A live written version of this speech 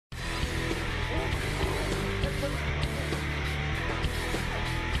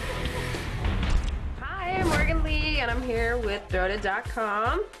and I'm here with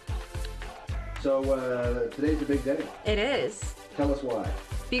Throwed.com. So today's a big day. It is. Tell us why.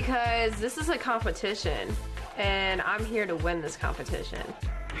 Because this is a competition, and I'm here to win this competition.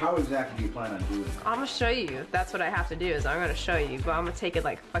 How exactly do you plan on doing that? I'm gonna show you. That's what I have to do, is I'm gonna show you, but I'm gonna take it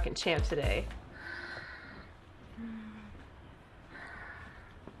like a fucking champ today.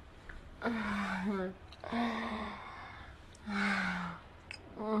 I'm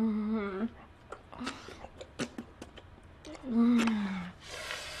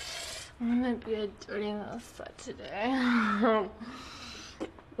gonna be a dirty little slut today.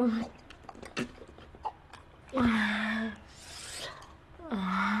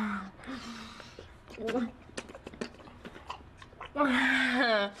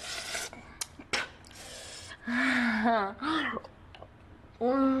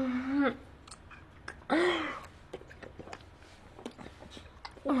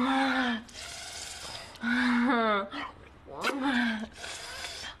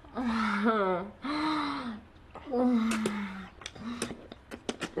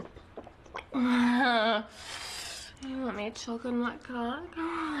 You want me to choke on that cock?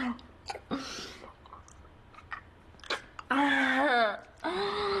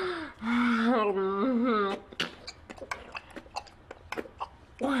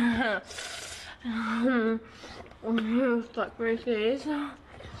 Fuck my face.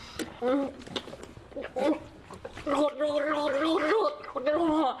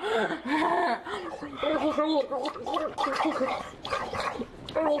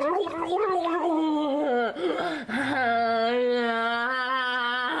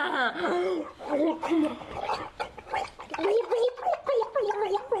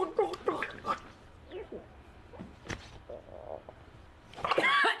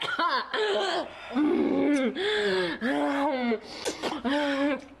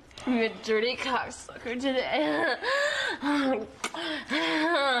 You're a dirty cocksucker today.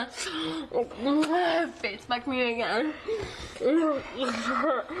 Face fuck me again.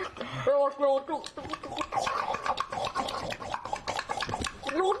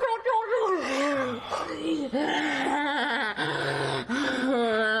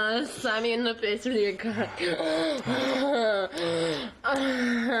 Slam me in the face with your cock.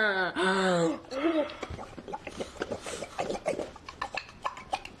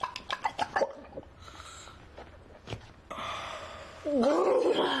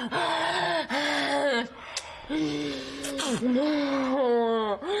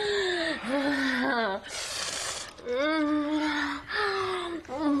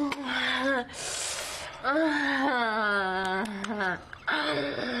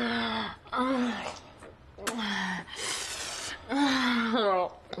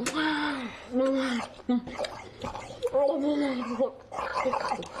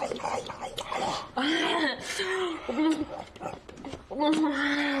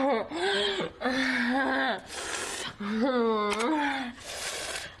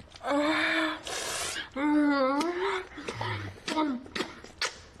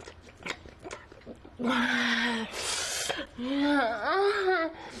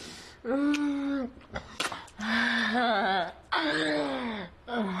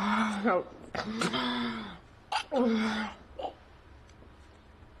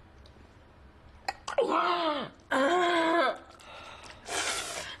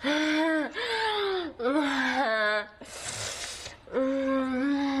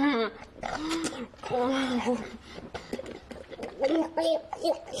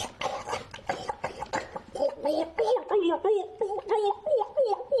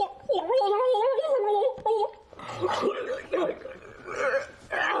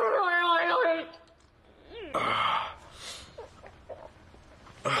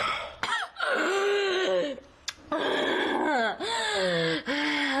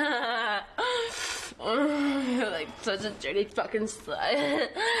 You're like such a dirty fucking slut.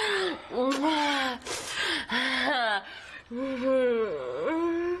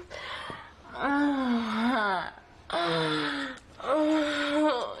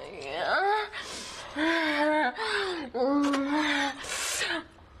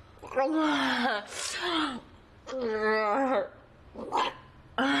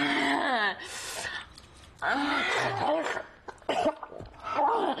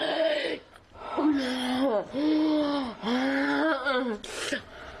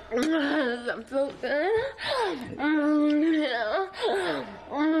 I'm so good.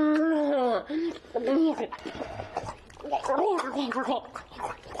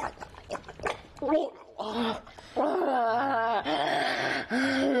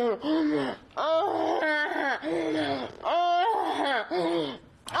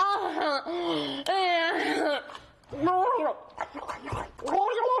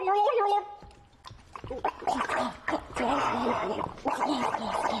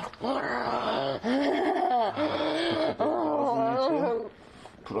 Put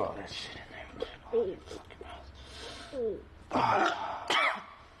all that shit in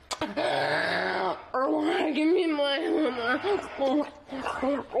there. Give me my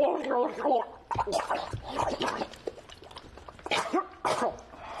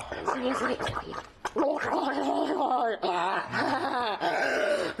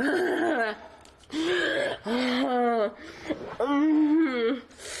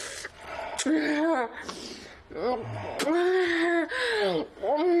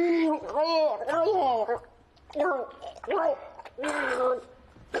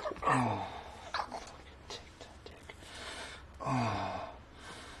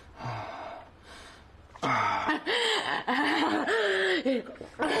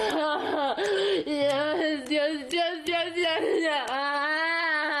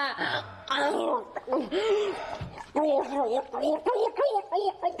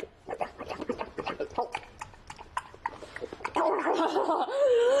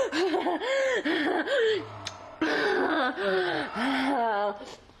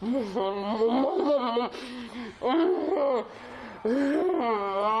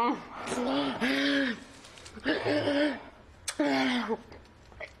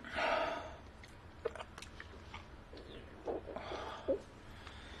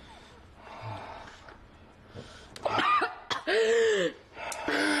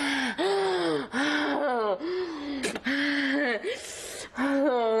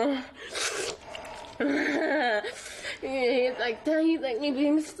He's like me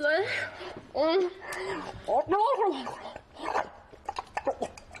being slut.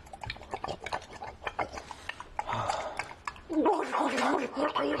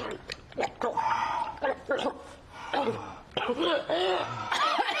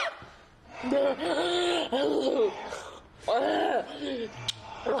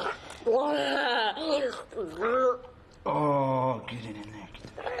 Oh, get it in there.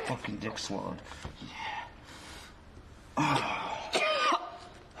 Get the fucking dick swallowed. Yeah.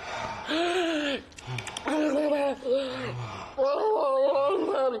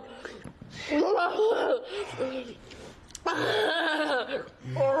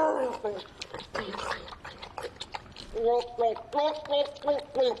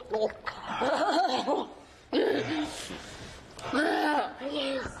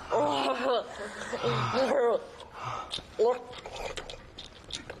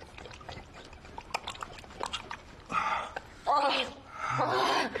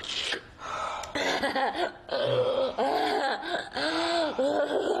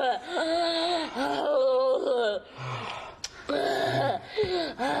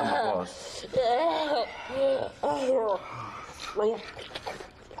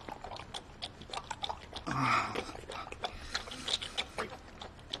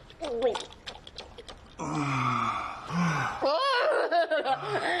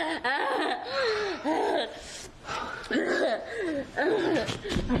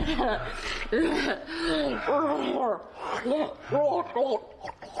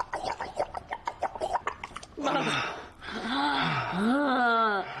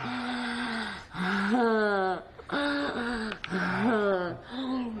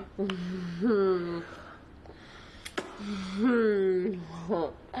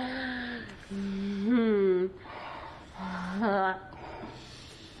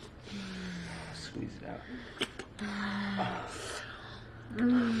 Squeeze it out.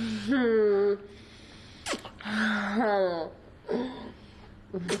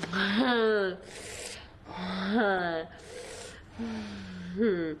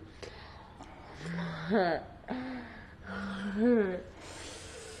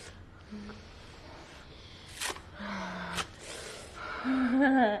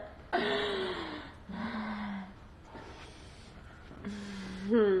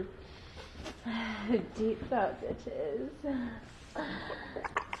 Deep thought, bitches.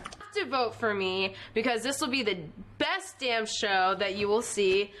 To vote for me because this will be the best damn show that you will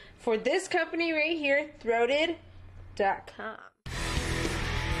see for this company right here, Throated.com.